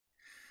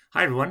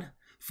Hi everyone.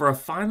 For a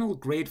final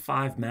grade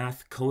 5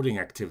 math coding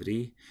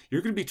activity,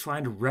 you're going to be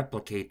trying to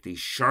replicate the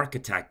Shark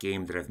Attack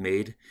game that I've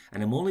made,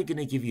 and I'm only going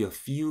to give you a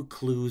few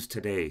clues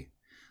today.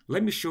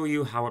 Let me show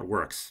you how it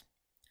works.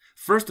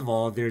 First of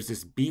all, there's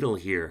this beetle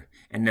here,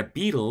 and the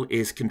beetle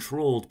is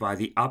controlled by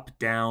the up,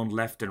 down,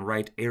 left, and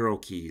right arrow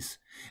keys.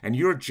 And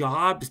your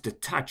job is to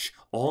touch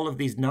all of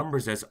these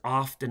numbers as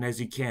often as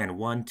you can.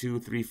 1,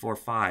 2, 3, 4,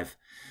 5.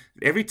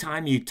 Every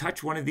time you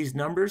touch one of these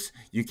numbers,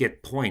 you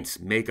get points,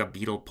 mega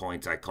beetle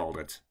points, I called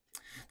it.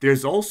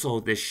 There's also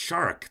this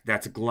shark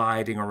that's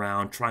gliding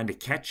around trying to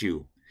catch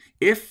you.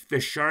 If the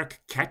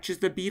shark catches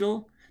the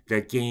beetle,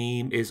 the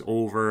game is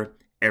over,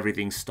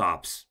 everything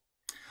stops.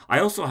 I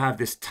also have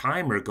this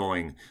timer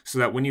going so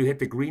that when you hit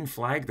the green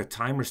flag, the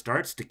timer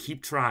starts to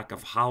keep track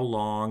of how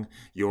long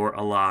you're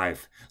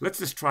alive. Let's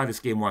just try this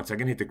game once. I'm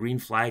going to hit the green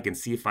flag and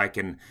see if I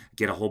can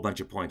get a whole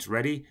bunch of points.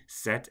 Ready,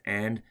 set,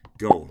 and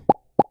go.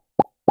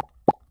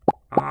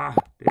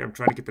 There, I'm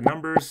trying to get the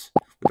numbers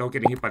without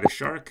getting hit by the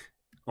shark.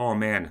 Oh,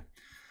 man.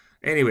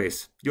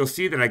 Anyways, you'll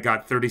see that I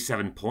got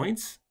 37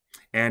 points,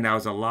 and I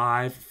was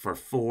alive for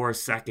 4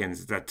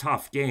 seconds. It's a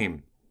tough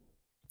game.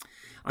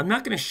 I'm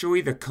not going to show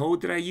you the code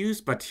that I use,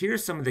 but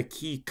here's some of the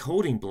key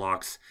coding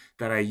blocks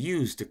that I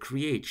use to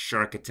create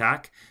Shark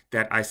Attack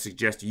that I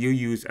suggest you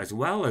use as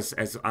well as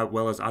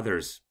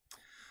others.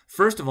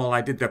 First of all, I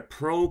did the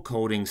pro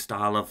coding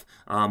style of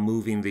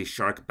moving the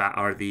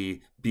or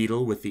the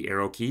beetle with the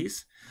arrow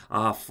keys.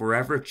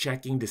 Forever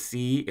checking to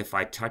see if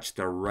I touch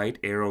the right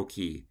arrow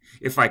key.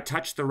 If I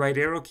touch the right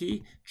arrow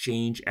key,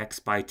 change X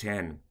by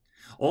 10.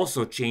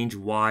 Also change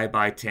Y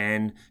by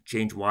 10,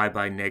 change Y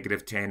by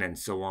 -10, and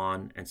so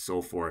on and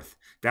so forth.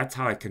 That's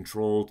how I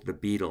controlled the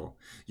beetle.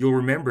 You'll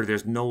remember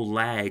there's no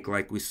lag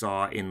like we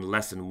saw in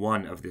lesson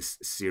 1 of this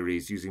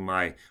series using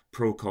my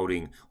pro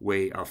coding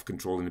way of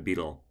controlling the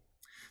beetle.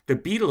 The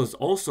beetle is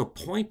also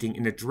pointing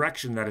in the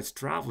direction that it's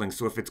traveling.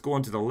 So if it's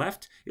going to the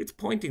left, it's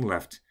pointing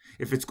left.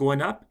 If it's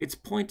going up, it's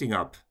pointing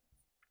up.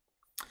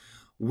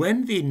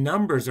 When the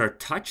numbers are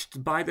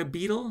touched by the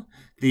beetle,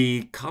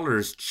 the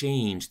colors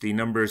change. The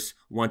numbers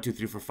 1, 2,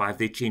 3, 4, 5,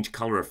 they change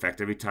color effect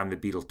every time the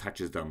beetle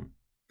touches them.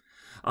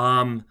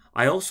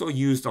 I also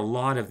used a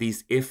lot of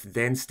these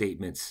if-then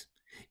statements.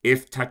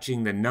 If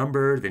touching the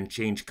number, then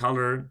change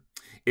color.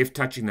 If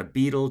touching the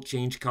beetle,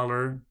 change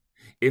color.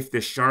 If the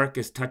shark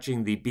is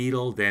touching the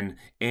beetle, then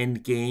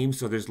end game.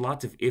 So there's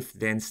lots of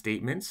if-then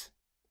statements.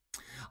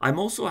 I'm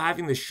also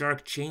having the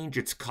shark change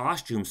its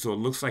costume so it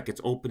looks like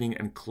it's opening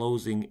and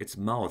closing its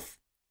mouth.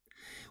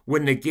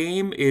 When the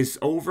game is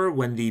over,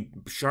 when the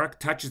shark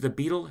touches the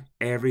beetle,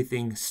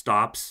 everything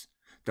stops.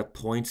 The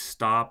points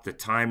stop, the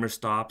timer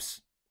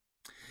stops.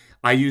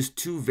 I used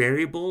 2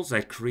 variables.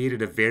 I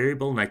created a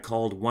variable and I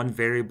called one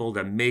variable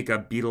the mega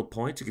beetle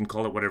points. You can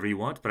call it whatever you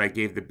want, but I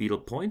gave the beetle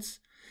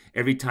points.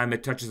 Every time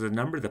it touches a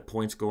number, the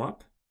points go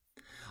up.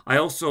 I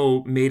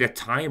also made a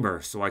timer,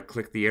 so I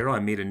clicked the arrow,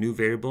 I made a new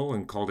variable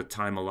and called it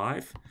time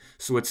alive.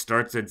 So it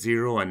starts at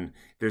 0 and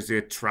there's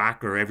a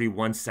tracker. Every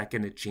 1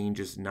 second it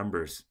changes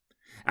numbers.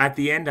 At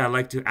the end, I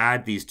like to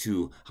add these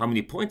two, how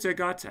many points I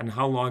got and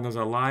how long I was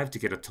alive to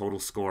get a total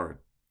score.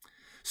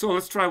 So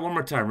let's try one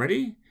more time.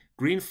 Ready?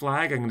 Green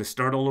flag, I'm going to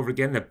start all over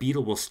again. The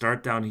beetle will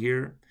start down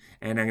here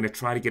and I'm going to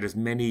try to get as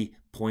many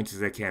points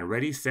as I can.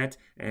 Ready, set,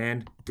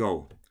 and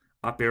go.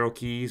 Up arrow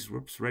keys,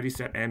 whoops, ready,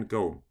 set, and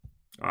go.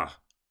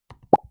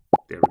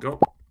 There we go.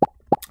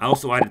 I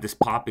also added this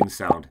popping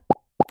sound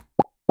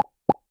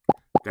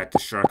that the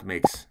shark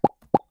makes.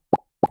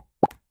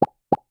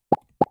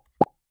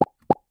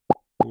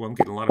 Oh, I'm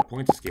getting a lot of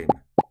points this game.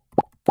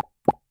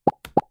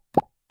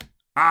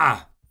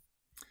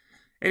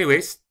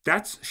 Anyways,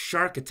 that's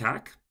Shark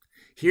Attack.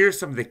 Here's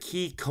some of the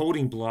key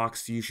coding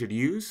blocks you should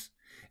use.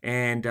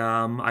 And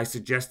I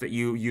suggest that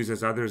you use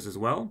as others as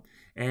well.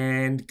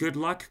 And good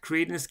luck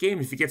creating this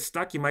game. If you get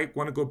stuck, you might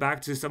want to go back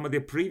to some of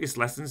the previous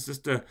lessons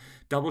just to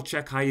double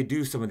check how you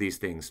do some of these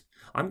things.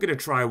 I'm going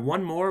to try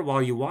one more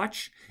while you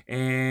watch,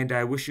 and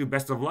I wish you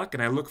best of luck,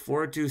 and I look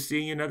forward to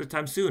seeing you another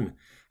time soon.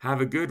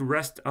 Have a good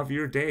rest of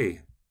your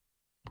day.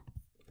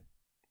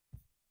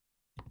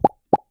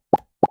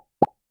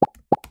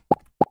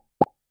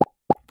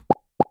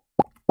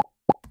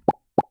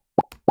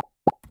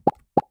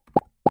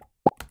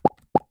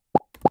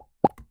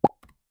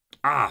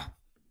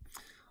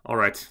 All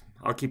right,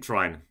 I'll keep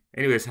trying.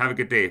 Anyways, have a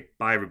good day.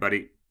 Bye,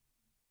 everybody.